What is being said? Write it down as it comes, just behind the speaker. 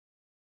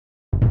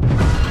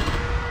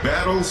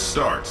Battle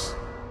starts.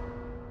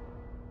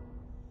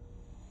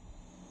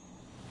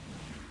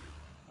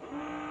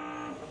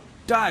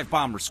 Dive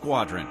Bomber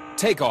Squadron,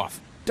 take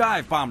off.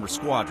 Dive Bomber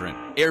Squadron,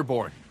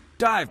 airborne.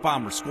 Dive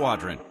Bomber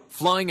Squadron,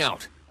 flying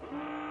out.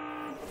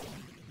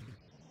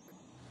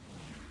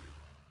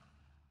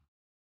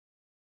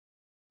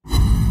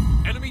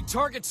 Enemy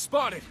target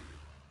spotted.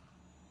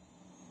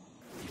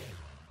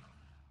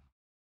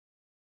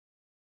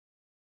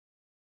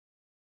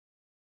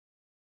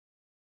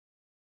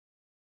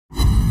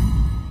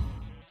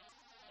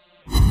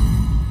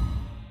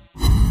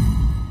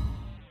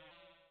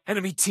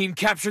 Enemy team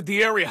captured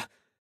the area.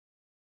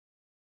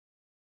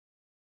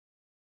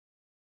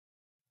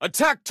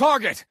 Attack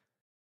target!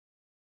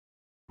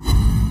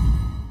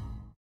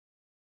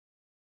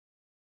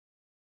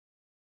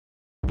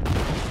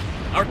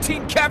 Our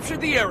team captured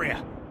the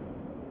area.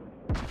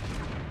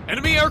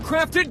 Enemy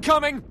aircraft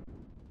incoming!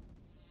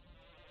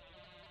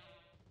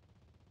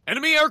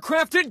 Enemy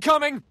aircraft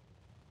incoming!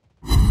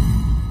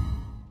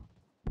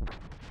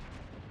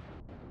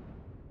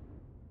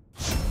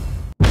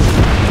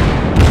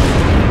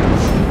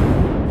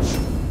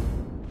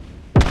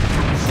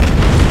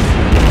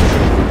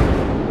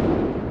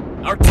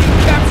 Our team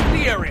captured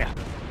the area!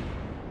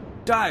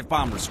 Dive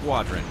Bomber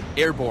Squadron,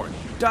 airborne.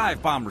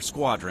 Dive Bomber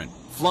Squadron,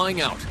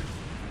 flying out.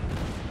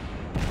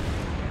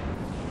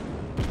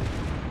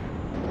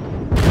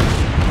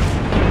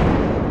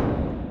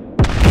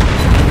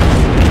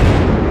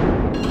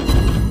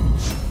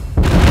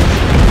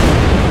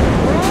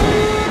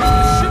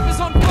 The ship is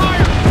on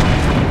fire!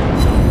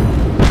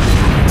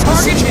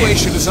 Target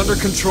situation is under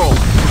control. We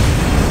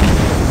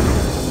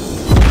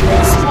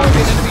destroyed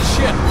the enemy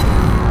ship.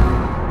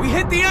 We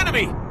hit the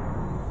enemy!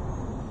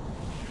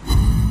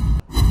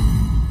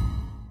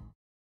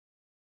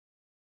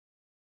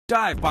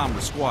 Dive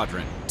Bomber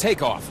Squadron,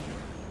 take off.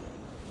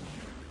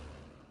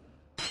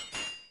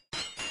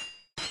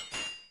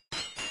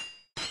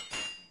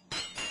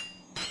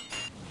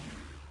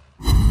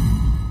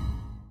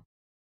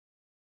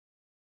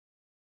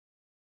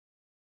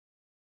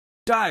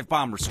 Dive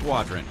Bomber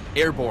Squadron,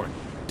 airborne.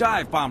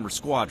 Dive Bomber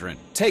Squadron,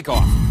 take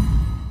off.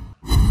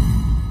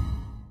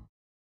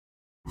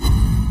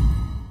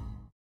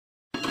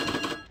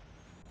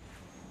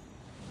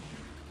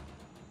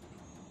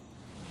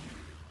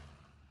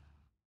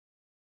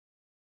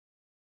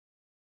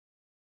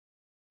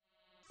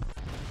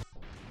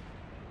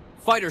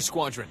 Fighter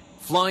Squadron,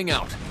 flying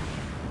out.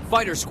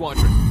 Fighter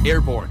Squadron,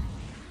 airborne.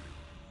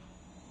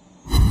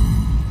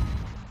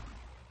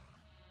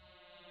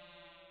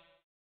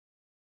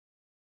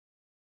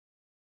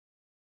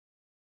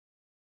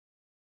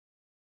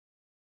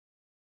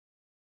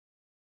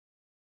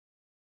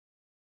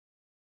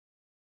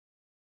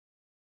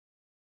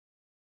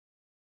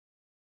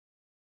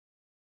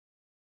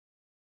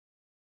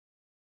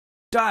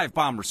 Dive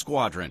Bomber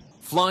Squadron,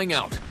 flying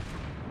out.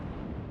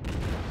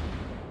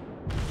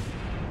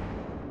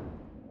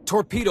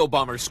 Torpedo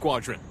Bomber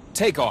Squadron,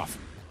 take off.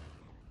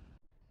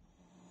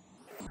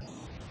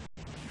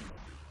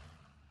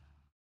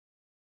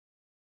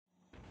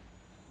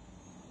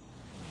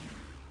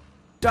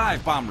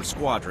 Dive Bomber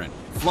Squadron,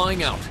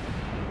 flying out.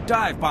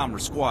 Dive Bomber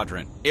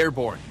Squadron,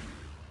 airborne.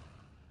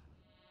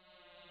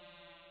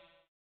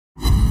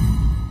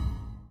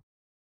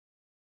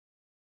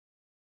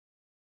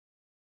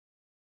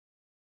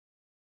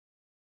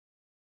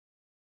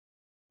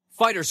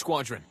 Fighter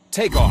Squadron,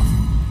 take off.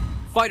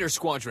 Fighter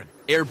Squadron,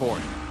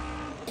 airborne.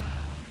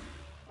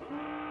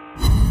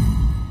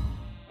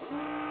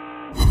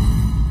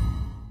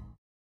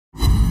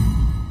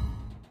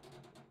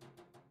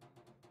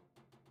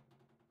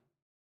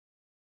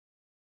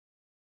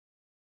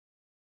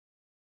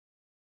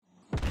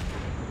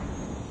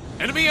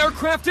 Enemy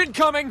aircraft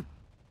incoming!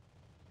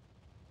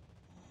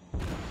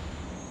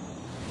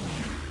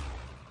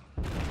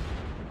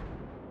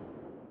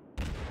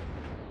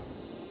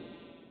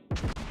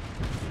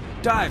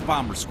 Dive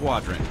Bomber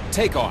Squadron,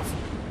 take off.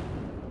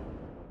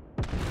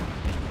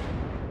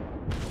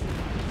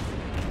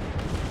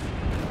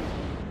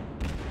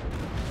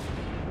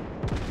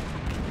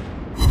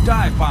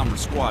 Dive Bomber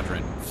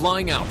Squadron,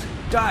 flying out.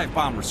 Dive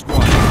Bomber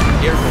Squadron,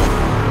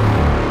 airborne.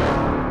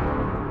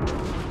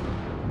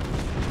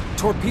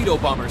 Torpedo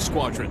Bomber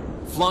Squadron,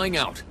 flying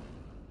out.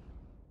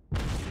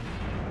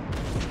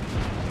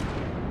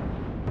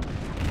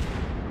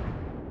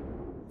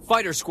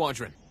 Fighter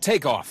Squadron,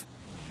 take off.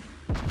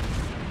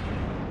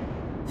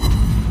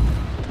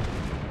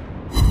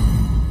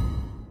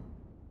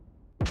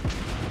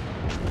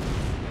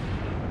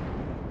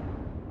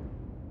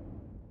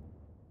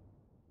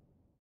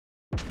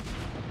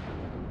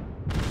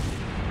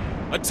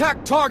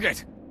 Attack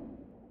target!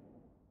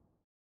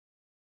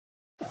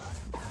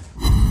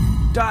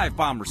 Dive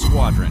Bomber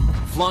Squadron,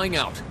 flying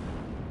out.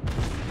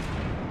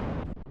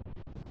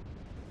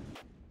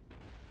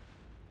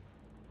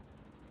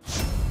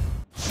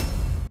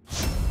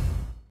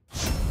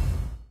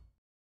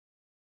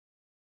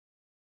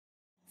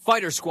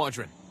 Fighter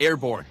Squadron,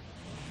 airborne.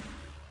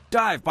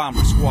 Dive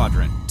Bomber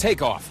Squadron,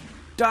 take off.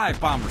 Dive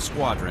Bomber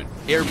Squadron,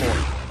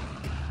 airborne.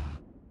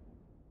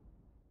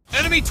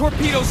 Enemy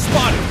torpedoes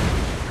spotted!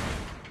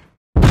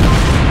 We're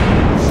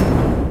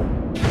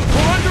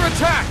under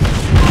attack!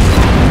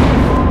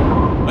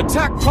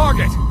 Attack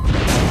target!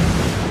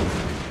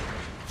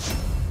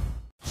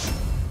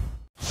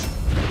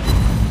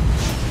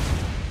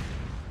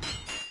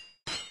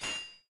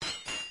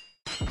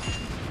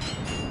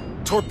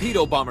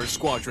 Torpedo bomber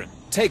squadron,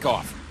 take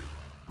off.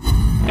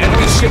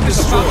 Enemy ship is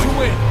about to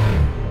win.